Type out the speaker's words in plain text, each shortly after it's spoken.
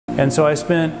And so I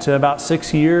spent about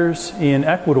 6 years in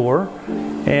Ecuador,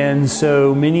 and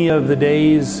so many of the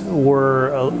days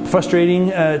were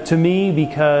frustrating to me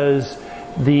because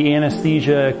the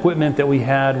anesthesia equipment that we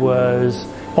had was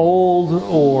old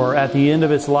or at the end of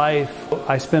its life.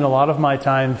 I spent a lot of my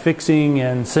time fixing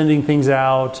and sending things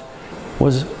out.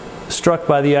 Was struck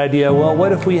by the idea, well,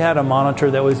 what if we had a monitor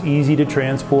that was easy to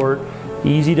transport,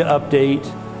 easy to update,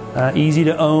 easy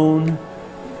to own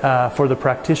for the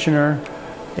practitioner,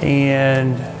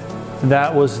 and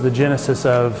that was the genesis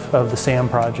of the SAM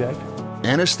project.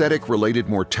 Anesthetic-related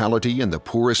mortality in the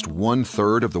poorest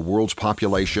 1/3 of the world's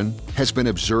population has been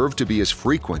observed to be as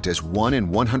frequent as 1 in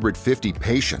 150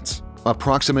 patients,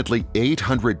 approximately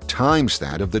 800 times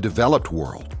that of the developed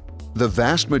world. The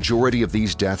vast majority of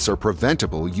these deaths are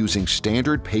preventable using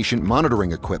standard patient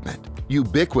monitoring equipment,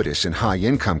 ubiquitous in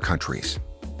high-income countries.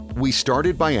 We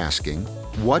started by asking,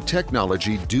 what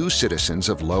technology do citizens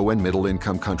of low and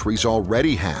middle-income countries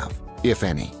already have, if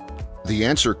any? The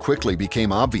answer quickly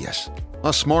became obvious: a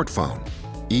smartphone.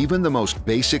 Even the most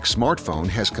basic smartphone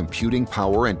has computing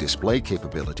power and display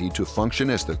capability to function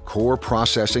as the core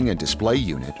processing and display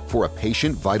unit for a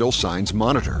patient vital signs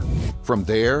monitor. From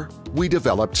there, we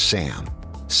developed SAM.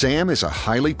 SAM is a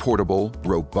highly portable,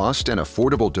 robust, and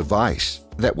affordable device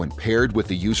that, when paired with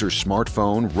the user's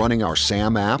smartphone running our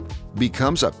SAM app,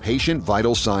 becomes a patient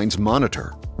vital signs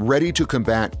monitor, ready to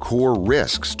combat core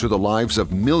risks to the lives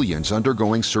of millions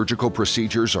undergoing surgical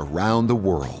procedures around the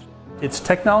world. It's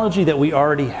technology that we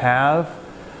already have,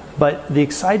 but the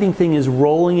exciting thing is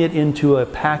rolling it into a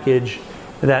package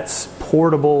that's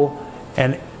portable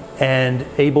and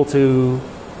able to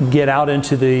get out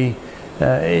into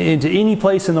into any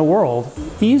place in the world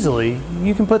easily.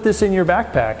 You can put this in your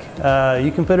backpack.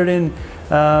 You can put it in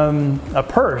a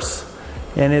purse,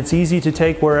 and it's easy to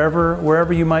take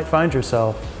wherever you might find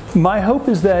yourself. My hope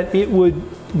is that it would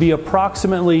be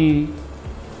approximately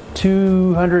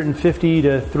 $250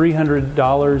 to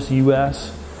 $300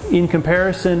 US. In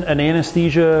comparison, an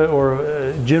anesthesia or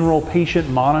a general patient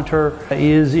monitor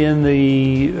is in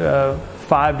the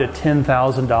 $5,000 to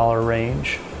 $10,000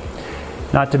 range.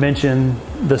 Not to mention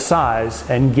the size,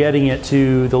 and getting it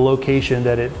to the location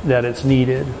that it's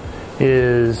needed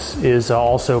is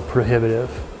also prohibitive.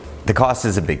 The cost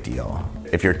is a big deal.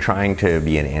 If you're trying to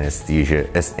be an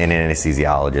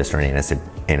anesthesiologist or an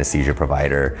anesthesia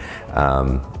provider,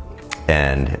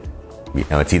 and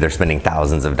it's either spending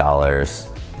thousands of dollars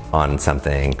on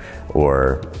something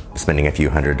or spending a few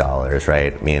 $100s,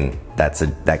 right? I mean,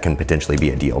 that can potentially be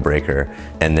a deal breaker.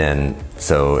 And then,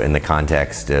 so in the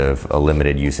context of a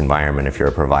limited use environment, if you're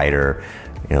a provider,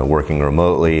 working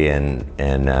remotely in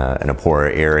a poorer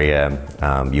area,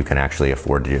 you can actually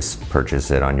afford to just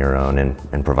purchase it on your own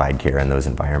and provide care in those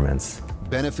environments.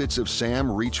 Benefits of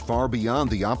SAM reach far beyond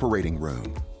the operating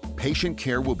room. Patient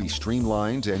care will be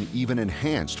streamlined and even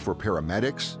enhanced for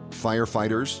paramedics,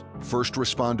 firefighters, first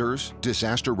responders,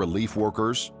 disaster relief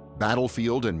workers,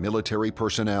 battlefield and military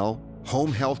personnel,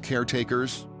 home health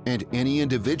caretakers, and any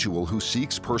individual who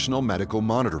seeks personal medical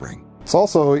monitoring. It's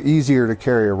also easier to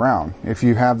carry around. If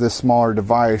you have this smaller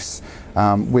device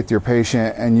with your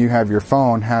patient and you have your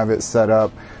phone, have it set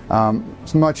up,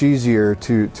 it's much easier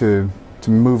to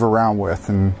move around with,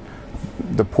 and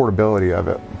the portability of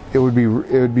it. It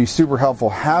would be super helpful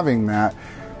having that,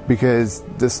 because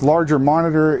this larger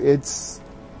monitor, it's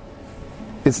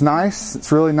nice,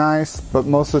 it's really nice, but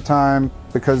most of the time,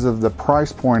 because of the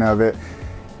price point of it,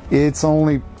 it's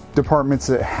only departments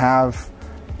that have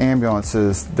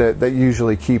ambulances that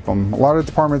usually keep them. A lot of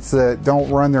departments that don't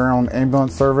run their own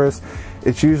ambulance service,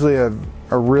 it's usually a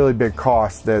really big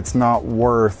cost that's not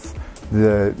worth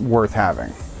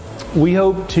having. We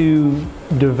hope to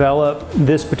develop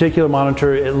this particular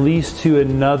monitor at least to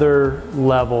another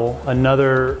level,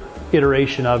 another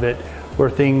iteration of it, where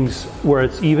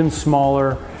it's even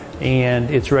smaller and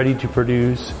it's ready to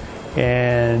produce,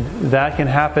 and that can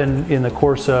happen in the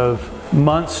course of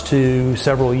months to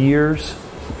several years.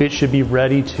 It should be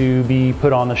ready to be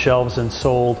put on the shelves and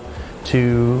sold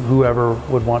to whoever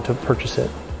would want to purchase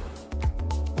it.